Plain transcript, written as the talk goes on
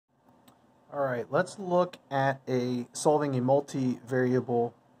Alright, let's look at solving a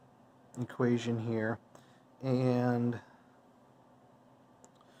multivariable equation here. And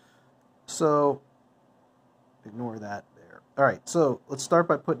so, ignore that there. Alright, so let's start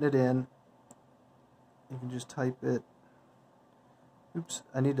by putting it in. You can just type it. Oops,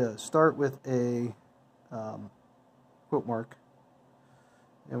 I need to start with a quote mark.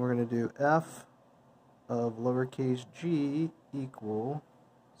 And we're going to do f of lowercase g equal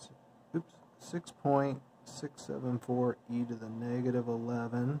 6.674 e to the negative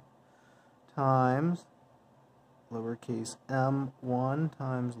 11 times lowercase m1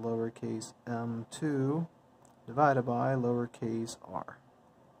 times lowercase m2 divided by lowercase r.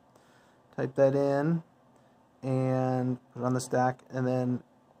 Type that in and put it on the stack, and then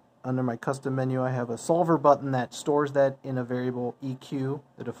under my custom menu I have a solver button that stores that in a variable EQ,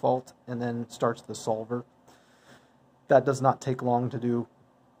 the default, and then starts the solver. That does not take long to do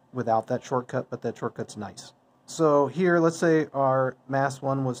without that shortcut, but that shortcut's nice. So here, let's say our mass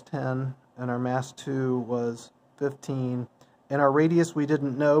 1 was 10 and our mass 2 was 15, and our radius we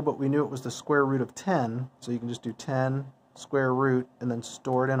didn't know, but we knew it was the square root of 10, so you can just do 10 square root and then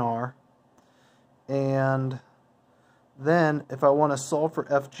store it in R. And then if I want to solve for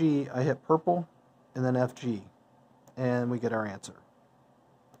FG, I hit purple and then FG, and we get our answer.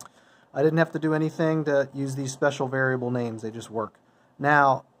 I didn't have to do anything to use these special variable names, they just work.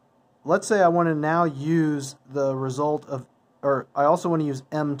 Now, let's say I want to now use the result of, or I also want to use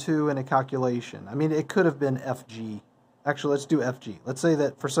M2 in a calculation. I mean, it could have been FG. Actually, let's do FG. Let's say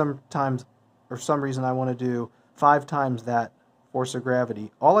that for some reason I want to do 5 times that force of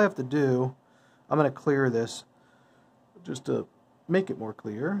gravity. All I have to do, I'm going to clear this just to make it more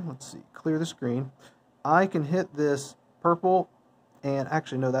clear. Let's see, clear the screen. I can hit this purple, and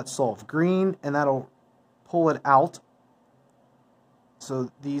actually no, that's solved. Green, and that'll pull it out.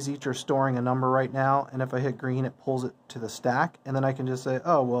 So these each are storing a number right now, and if I hit green, it pulls it to the stack, and then I can just say,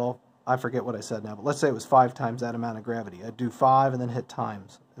 oh, well, I forget what I said now, but let's say it was 5 times that amount of gravity. I'd do 5 and then hit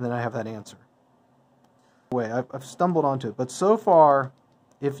times, and then I have that answer. I've stumbled onto it, but so far,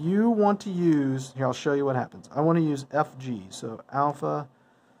 if you want to use, here I'll show you what happens. I want to use FG, so alpha,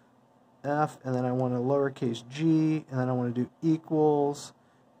 F, and then I want a lowercase g, and then I want to do equals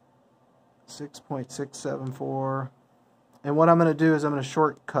 6.674. And what I'm going to do is I'm going to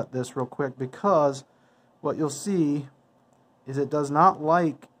shortcut this real quick, because what you'll see is it does not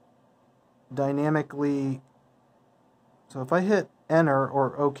like dynamically. So if I hit enter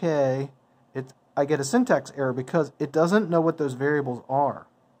or OK, I get a syntax error because it doesn't know what those variables are.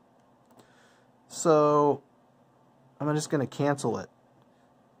 So I'm just going to cancel it.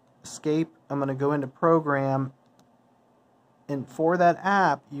 Escape. I'm going to go into program, and for that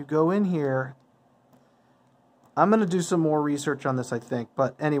app you go in here. I'm going to do some more research on this, I think,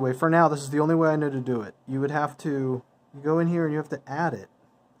 but anyway, for now this is the only way I know to do it. You would have to go in here and you have to add it.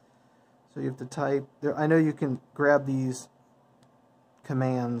 So you have to type there. I know you can grab these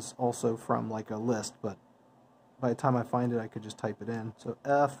commands also from like a list, but by the time I find it I could just type it in. So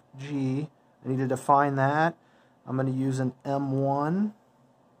FG, I need to define that. I'm going to use an M1.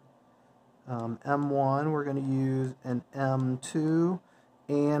 M1, we're going to use an M2,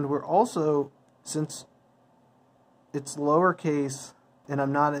 and we're also, since it's lowercase and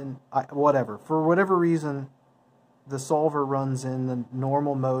I'm not in, whatever, for whatever reason the solver runs in the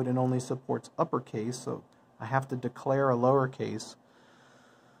normal mode and only supports uppercase, so I have to declare a lowercase.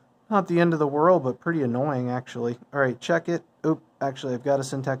 Not the end of the world, but pretty annoying actually. Alright, check it. Oop, actually I've got a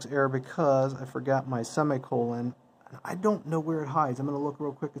syntax error because I forgot my semicolon. I don't know where it hides. I'm going to look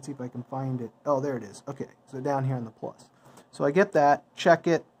real quick and see if I can find it. Oh, there it is. Okay, so down here in the plus. So I get that, check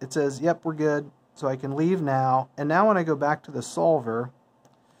it, it says yep, we're good, so I can leave now. And now when I go back to the solver,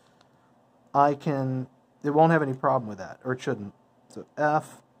 it won't have any problem with that, or it shouldn't. So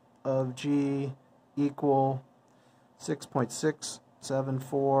f of g equal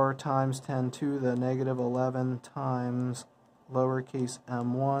 6.674 times 10 to the negative 11 times lowercase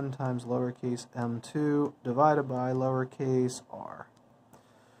m1 times lowercase m2 divided by lowercase r.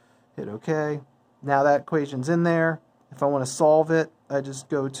 Hit OK. Now that equation's in there. If I want to solve it, I just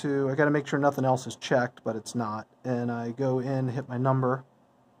go to, I got to make sure nothing else is checked, but it's not, and I go in, hit my number.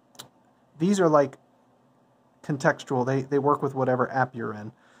 These are like contextual. They work with whatever app you're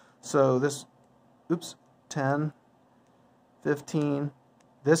in. So this, oops, 10, 15.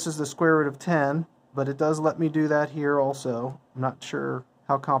 This is the square root of 10, but it does let me do that here also. I'm not sure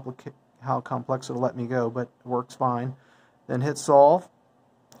how complex it'll let me go, but it works fine. Then hit solve.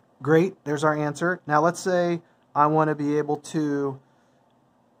 Great, there's our answer. Now let's say I want to be able to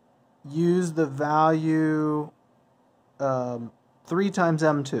use the value 3 times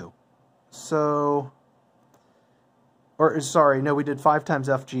m2. So, or sorry, no, we did 5 times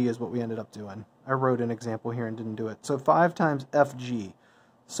FG is what we ended up doing. I wrote an example here and didn't do it. So 5 times FG.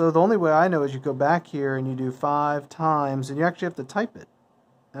 So the only way I know is you go back here and you do 5 times, and you actually have to type it.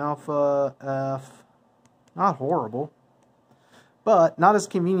 Alpha F, not horrible, but not as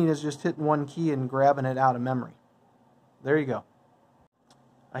convenient as just hitting one key and grabbing it out of memory. There you go.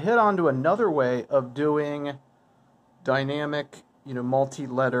 I hit on to another way of doing dynamic,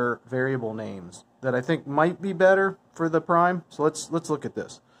 multi-letter variable names that I think might be better for the prime. So let's look at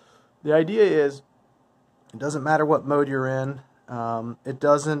this. The idea is, it doesn't matter what mode you're in. It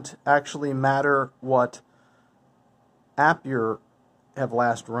doesn't actually matter what app you have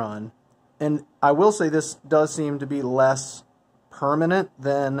last run. And I will say this does seem to be less permanent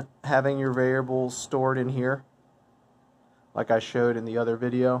than having your variables stored in here, like I showed in the other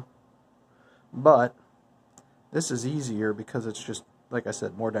video. But this is easier because it's just, like I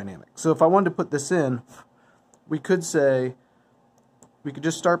said, more dynamic. So if I wanted to put this in, we could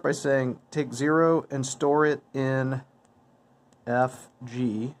just start by saying take 0 and store it in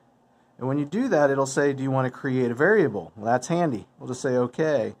FG. And when you do that, it'll say, do you want to create a variable? Well, that's handy. We'll just say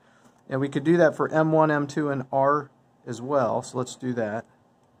OK. And we could do that for M1, M2, and R as well. So let's do that.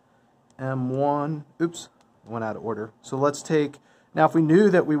 M1, oops, went out of order. So let's take, now if we knew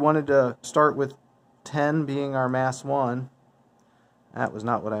that we wanted to start with 10 being our mass 1, that was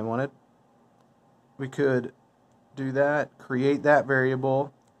not what I wanted. We could do that, create that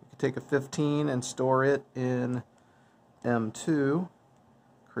variable. We could take a 15 and store it in M2.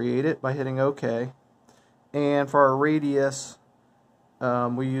 Create it by hitting OK. And for our radius,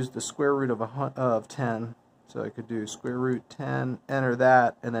 we used the square root of 10. So I could do square root 10, enter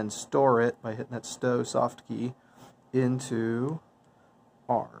that, and then store it by hitting that stow soft key into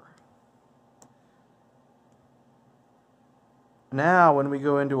R. Now when we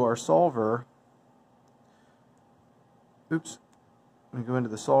go into our solver, oops, when we go into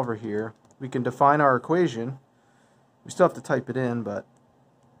the solver here, we can define our equation. We still have to type it in, but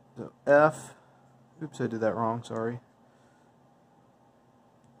so F, oops, I did that wrong, sorry.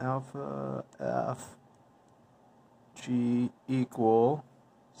 Alpha F G equal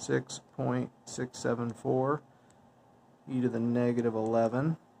 6.674 e to the negative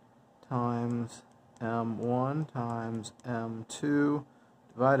 11 times M1 times M2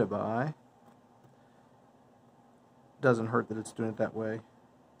 divided by, doesn't hurt that it's doing it that way,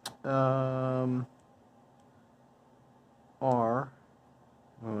 R,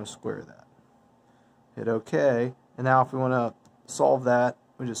 I'm going to square that. Hit OK, and now if we want to solve that,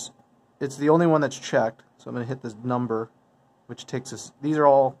 it's the only one that's checked, so I'm going to hit this number, which takes us, these are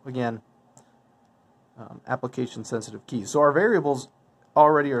all, again, application sensitive keys. So our variables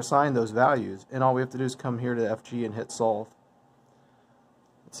already are assigned those values, and all we have to do is come here to FG and hit solve.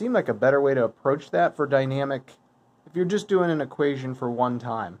 It seemed like a better way to approach that for dynamic, if you're just doing an equation for one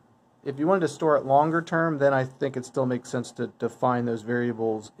time. If you wanted to store it longer term, then I think it still makes sense to define those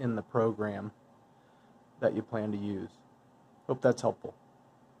variables in the program that you plan to use. Hope that's helpful.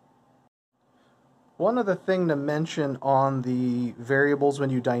 One other thing to mention on the variables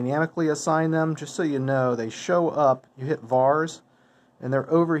when you dynamically assign them, just so you know, they show up, you hit vars, and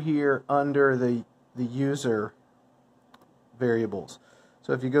they're over here under the user variables.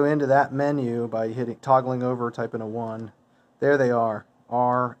 So if you go into that menu by toggling over, typing a 1, there they are,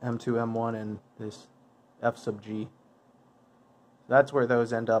 R, M2, M1, and this F sub G. That's where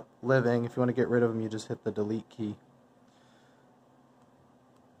those end up living. If you want to get rid of them, you just hit the delete key.